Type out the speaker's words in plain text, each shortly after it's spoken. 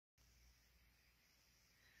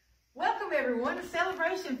welcome everyone to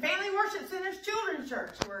Celebration Family Worship Center's Children's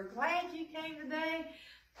Church. We're glad you came today.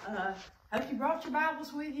 Hope you brought your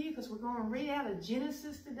Bibles with you because we're going to read out of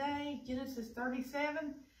Genesis today, Genesis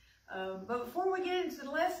 37. But before we get into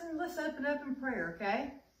the lesson, let's open up in prayer,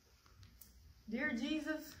 okay? Dear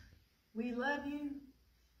Jesus, we love you.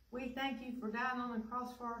 We thank you for dying on the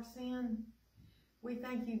cross for our sin. We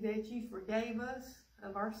thank you that you forgave us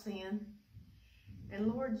of our sin. And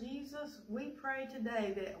Lord Jesus, we pray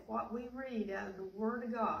today that what we read out of the Word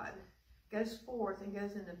of God goes forth and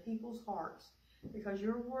goes into people's hearts, because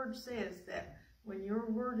your Word says that when your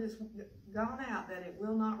Word is gone out, that it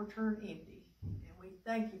will not return empty. And we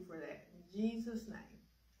thank you for that. In Jesus'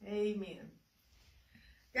 name, amen.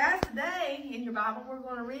 Guys, today in your Bible, we're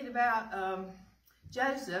going to read about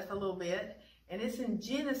Joseph a little bit, and it's in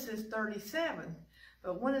Genesis 37.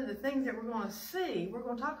 But one of the things that we're going to see, we're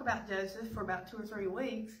going to talk about Joseph for about 2 or 3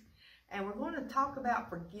 weeks, and we're going to talk about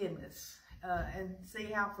forgiveness and see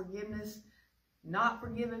how forgiveness, not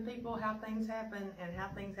forgiving people, how things happen, and how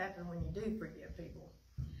things happen when you do forgive people.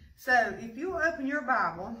 So if you open your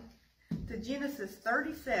Bible to Genesis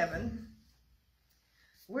 37,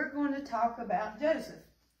 we're going to talk about Joseph.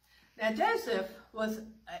 Now Joseph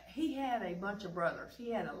he had a bunch of brothers. He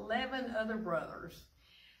had 11 other brothers.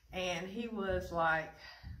 And he was like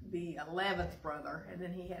the 11th brother, and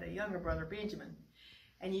then he had a younger brother, Benjamin.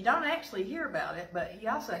 And you don't actually hear about it, but he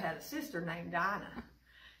also had a sister named Dinah,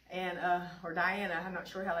 and or Diana, I'm not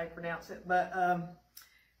sure how they pronounce it, but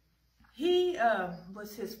he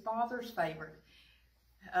was his father's favorite.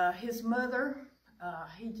 His mother,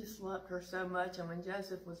 he just loved her so much, and when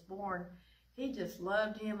Joseph was born, he just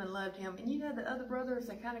loved him and loved him. And you know, the other brothers,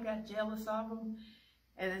 they kind of got jealous of him.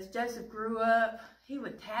 And as Joseph grew up, he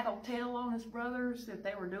would tattletale on his brothers if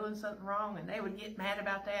they were doing something wrong, and they would get mad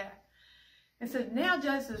about that. And so now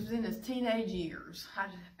Joseph's in his teenage years.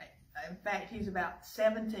 In fact, he's about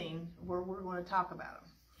 17, where we're going to talk about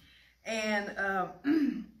him.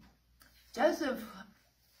 And Joseph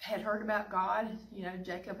had heard about God. You know,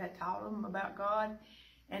 Jacob had taught him about God,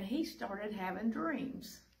 and he started having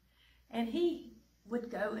dreams. And he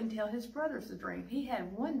would go and tell his brothers the dream. He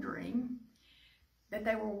had one dream that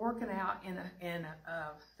they were working out in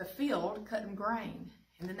the field cutting grain.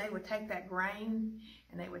 And then they would take that grain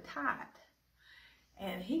and they would tie it.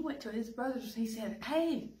 And he went to his brothers, he said,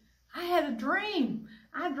 "Hey, I had a dream.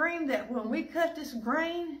 I dreamed that when we cut this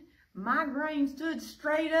grain, my grain stood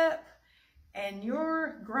straight up and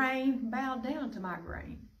your grain bowed down to my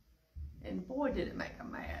grain." And boy, did it make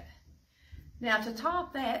him mad. Now to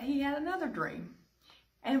top that, he had another dream.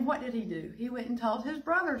 And what did he do? He went and told his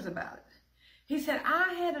brothers about it. He said,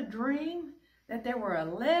 "I had a dream that there were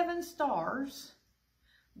 11 stars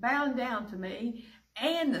bowing down to me,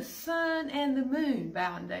 and the sun and the moon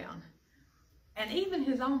bowing down." And even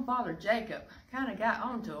his own father, Jacob, kind of got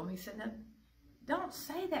onto him. He said, "Now, don't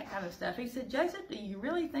say that kind of stuff." He said, "Joseph, do you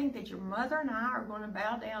really think that your mother and I are going to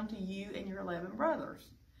bow down to you and your 11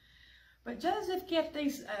 brothers?" But Jacob kept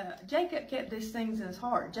these things in his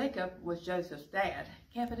heart. Jacob was Joseph's dad,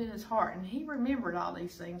 kept it in his heart, and he remembered all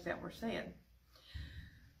these things that were said.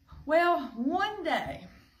 Well, one day,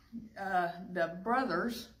 the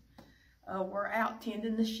brothers were out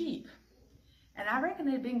tending the sheep. And I reckon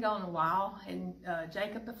they'd been gone a while, and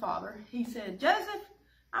Jacob, the father, he said, "Joseph,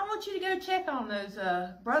 I want you to go check on those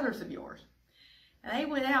brothers of yours." And he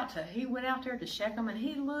went out there to check them, and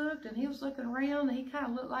he looked, and he was looking around, and he kind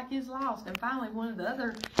of looked like he was lost. And finally, one of the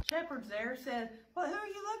other shepherds there said, "Well, who are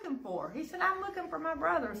you looking for?" He said, "I'm looking for my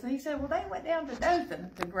brothers." And he said, "Well, they went down to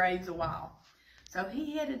Dothan to graze a while." So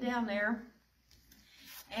he headed down there,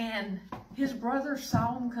 and his brothers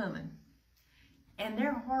saw him coming, and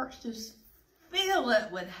their hearts just filled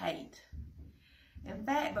up with hate. In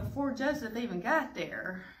fact, before Joseph even got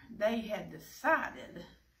there, they had decided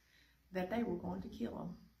that they were going to kill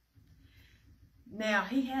him. Now,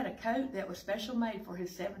 he had a coat that was special made for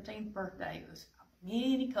his 17th birthday. It was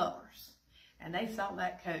many colors, and they saw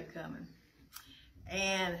that coat coming.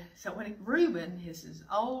 And so when Reuben, his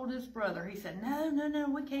oldest brother, he said, no,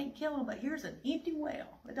 we can't kill him, but here's an empty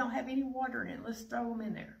well. It don't have any water in it. Let's throw him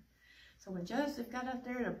in there. So when Joseph got up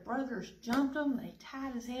there, the brothers jumped him. They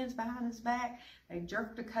tied his hands behind his back. They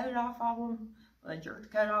jerked the coat off of him. Well, they jerked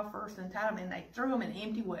the coat off first and tied him, and they threw him in an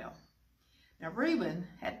empty well. Now, Reuben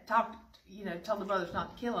had told the brothers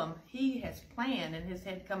not to kill him. He has planned in his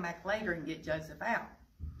head to come back later and get Joseph out.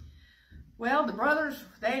 Well, the brothers,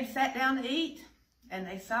 they had sat down to eat, and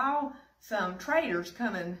they saw some traders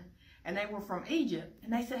coming, and they were from Egypt.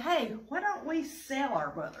 And they said, "Hey, why don't we sell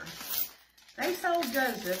our brother?" They sold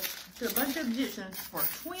Joseph to a bunch of Egyptians for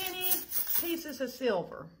 20 pieces of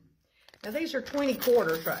silver. Now these are 20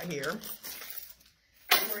 quarters right here.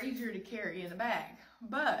 They were easier to carry in the bag.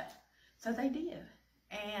 But, so they did.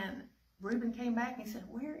 And Reuben came back and he said,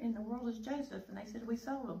 where in the world is Joseph? And they said, we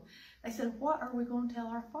sold him. They said, what are we going to tell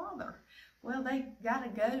our father? Well, they got a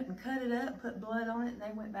goat and cut it up, put blood on it, and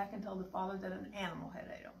they went back and told the father that an animal had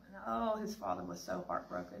ate him. And oh, his father was so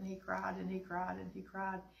heartbroken. He cried and he cried and he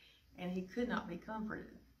cried, and he could not be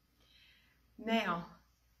comforted. Now,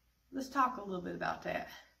 let's talk a little bit about that.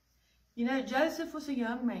 You know, Joseph was a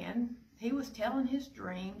young man. He was telling his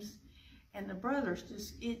dreams, and the brothers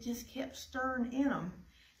it just kept stirring in them.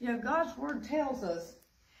 You know, God's word tells us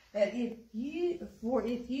that if you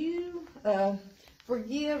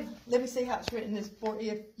forgive, let me see how it's written this, for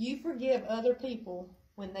if you forgive other people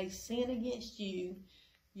when they sin against you,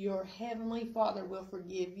 your heavenly Father will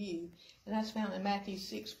forgive you. And that's found in Matthew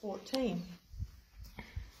 6:14.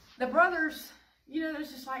 The brothers, you know,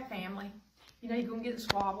 it's just like family. You know, you're going to get the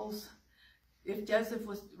squabbles. If Joseph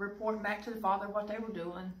was reporting back to the father what they were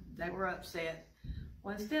doing, they were upset.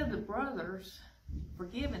 Well, instead of the brothers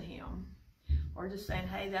forgiving him, or just saying,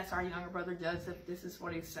 hey, that's our younger brother Joseph, this is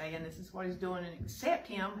what he's saying, this is what he's doing, and accept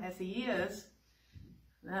him as he is,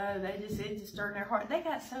 no, it just stirred their heart. They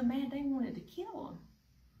got so mad they wanted to kill him.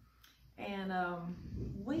 And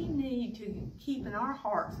we need to keep in our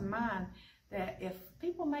hearts and mind that if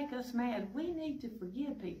people make us mad, we need to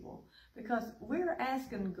forgive people, because we're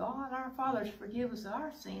asking God, our Father, to forgive us of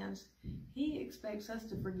our sins. He expects us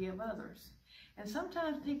to forgive others. And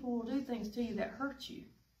sometimes people will do things to you that hurt you.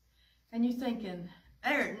 And you're thinking,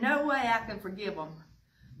 there's no way I can forgive them.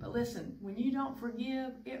 But listen, when you don't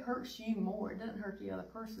forgive, it hurts you more. It doesn't hurt the other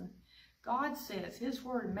person. God says, his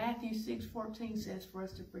word, Matthew 6:14 says for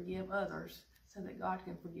us to forgive others so that God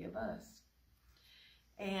can forgive us.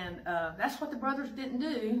 And that's what the brothers didn't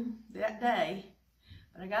do that day.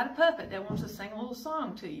 But I got a puppet that wants to sing a little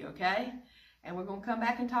song to you, okay? And we're going to come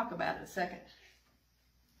back and talk about it in a second.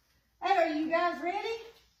 Hey, are you guys ready?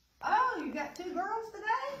 Oh, you got 2 girls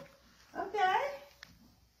today? Okay.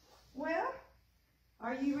 Well,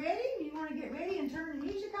 are you ready? You want to get ready and turn the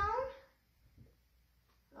music on?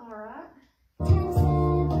 All right.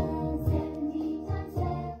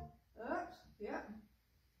 Oops, yep.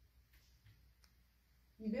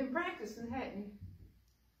 You've been practicing, hadn't you?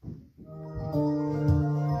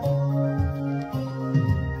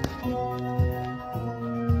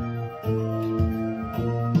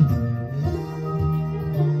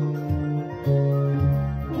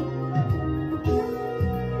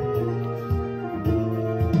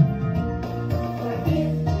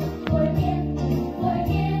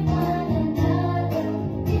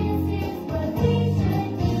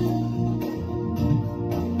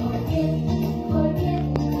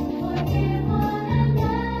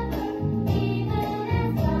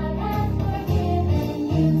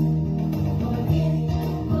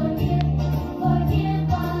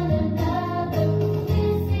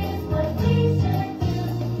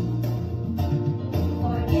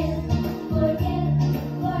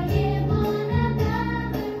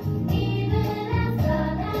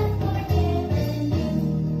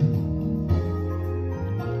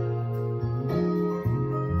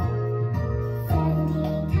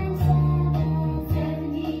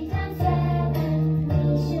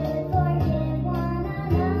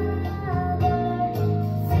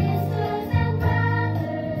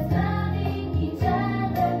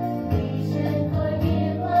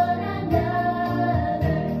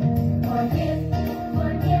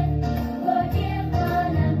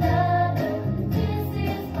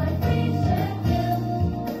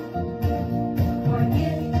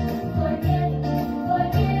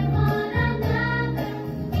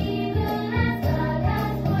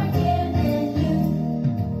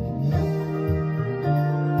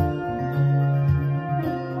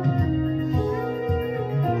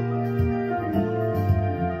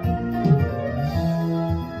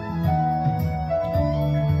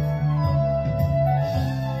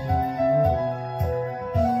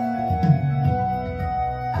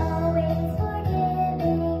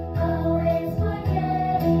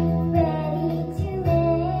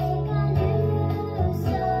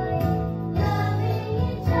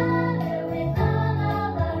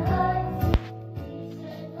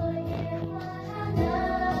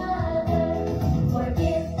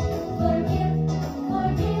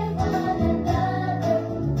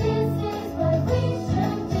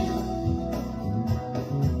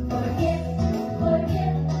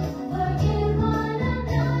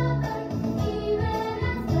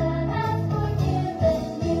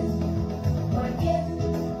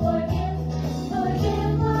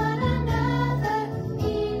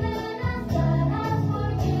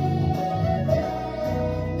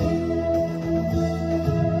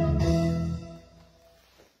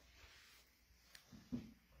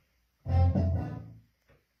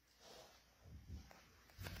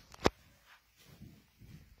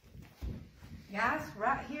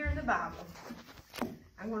 the Bible.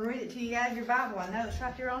 I'm going to read it to you out of your Bible. I know it's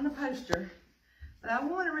right there on the poster. But I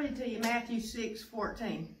want to read to you Matthew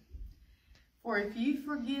 6:14. For if you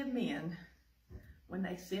forgive men when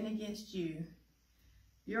they sin against you,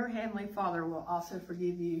 your heavenly Father will also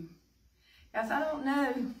forgive you. Guys, I don't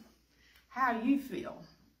know how you feel,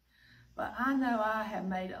 but I know I have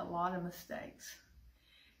made a lot of mistakes.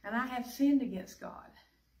 And I have sinned against God.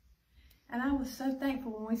 And I was so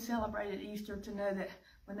thankful when we celebrated Easter to know that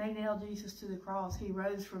when they nailed Jesus to the cross, he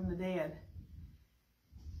rose from the dead.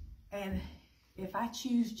 And if I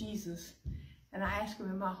choose Jesus and I ask him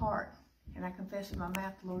in my heart and I confess in my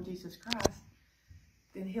mouth the Lord Jesus Christ,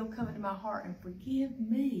 then he'll come into my heart and forgive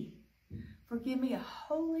me. Forgive me. A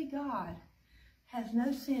holy God has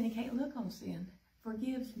no sin. He can't look on sin.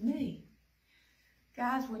 Forgives me.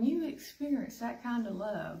 Guys, when you experience that kind of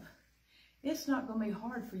love, it's not going to be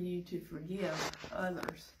hard for you to forgive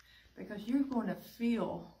others because you're going to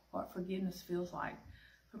feel what forgiveness feels like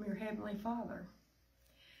from your Heavenly Father.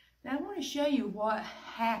 Now, I want to show you what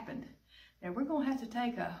happened. Now, we're going to have to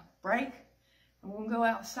take a break and we're going to go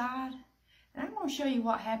outside. And I'm going to show you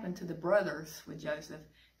what happened to the brothers with Joseph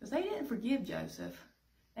because they didn't forgive Joseph.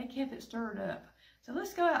 They kept it stirred up. So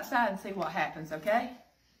let's go outside and see what happens, okay?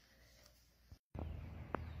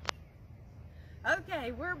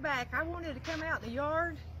 Okay, we're back. I wanted to come out in the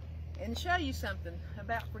yard and show you something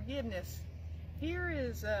about forgiveness. Here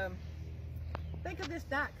is, think of this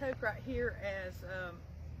Diet Coke right here as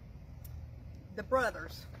the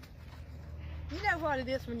brothers. You know what it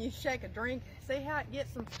is when you shake a drink? See how it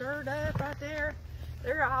gets them stirred up right there?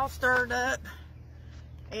 They're all stirred up.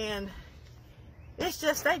 And it's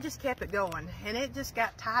just, they just kept it going. And it just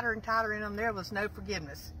got tighter and tighter in them. There was no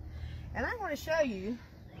forgiveness. And I want to show you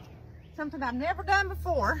something I've never done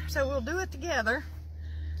before, so we'll do it together.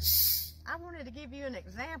 I wanted to give you an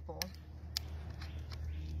example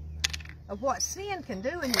of what sin can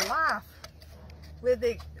do in your life with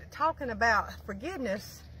talking about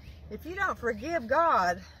forgiveness. If you don't forgive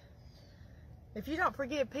God, if you don't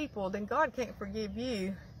forgive people, then God can't forgive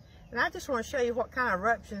you. And I just want to show you what kind of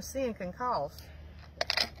eruption sin can cause.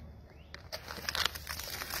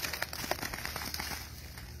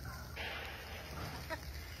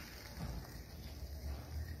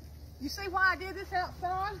 You see why I did this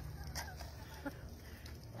outside?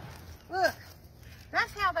 Look,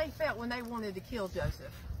 that's how they felt when they wanted to kill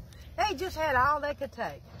Joseph. They just had all they could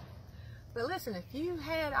take. But listen, if you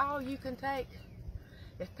had all you can take,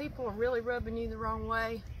 if people are really rubbing you the wrong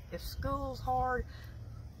way, if school's hard,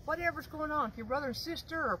 whatever's going on, if your brother and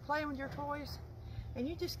sister are playing with your toys, and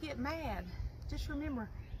you just get mad, just remember,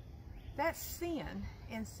 that's sin,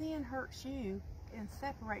 and sin hurts you and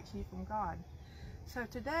separates you from God. So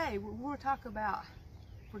today, we'll talk about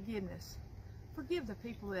forgiveness. Forgive the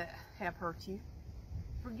people that have hurt you.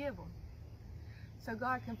 Forgive them. So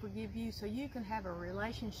God can forgive you, so you can have a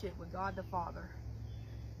relationship with God the Father.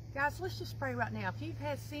 Guys, let's just pray right now. If you've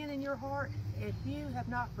had sin in your heart, if you have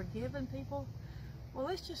not forgiven people, well,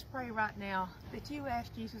 let's just pray right now that you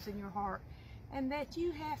ask Jesus in your heart and that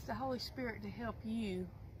you ask the Holy Spirit to help you,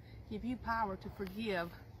 give you power to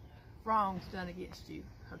forgive wrongs done against you,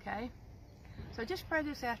 okay? So just pray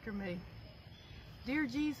this after me. Dear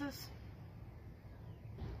Jesus,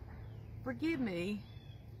 forgive me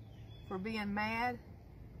for being mad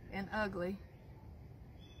and ugly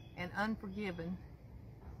and unforgiving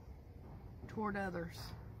toward others.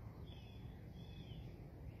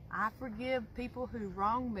 I forgive people who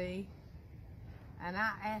wrong me, and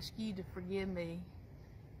I ask you to forgive me.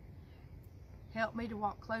 Help me to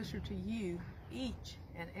walk closer to you each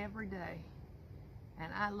and every day.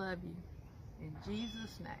 And I love you. In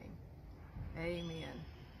Jesus' name, amen.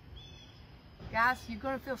 Guys, you're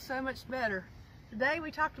going to feel so much better. Today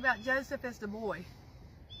we talked about Joseph as the boy.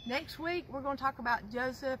 Next week we're going to talk about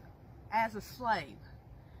Joseph as a slave,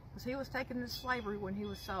 because he was taken into slavery when he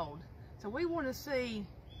was sold. So we want to see,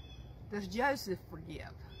 does Joseph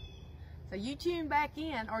forgive? So you tune back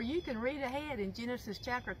in, or you can read ahead in Genesis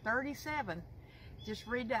chapter 37. Just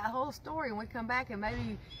read that whole story and we come back, and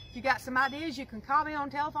maybe if you got some ideas, you can call me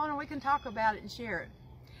on telephone and we can talk about it and share it.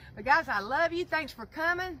 But guys, I love you. Thanks for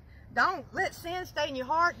coming. Don't let sin stay in your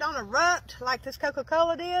heart. Don't erupt like this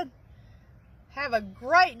Coca-Cola did. Have a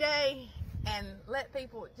great day, and let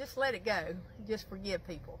people, just let it go. Just forgive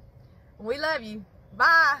people. We love you.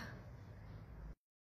 Bye.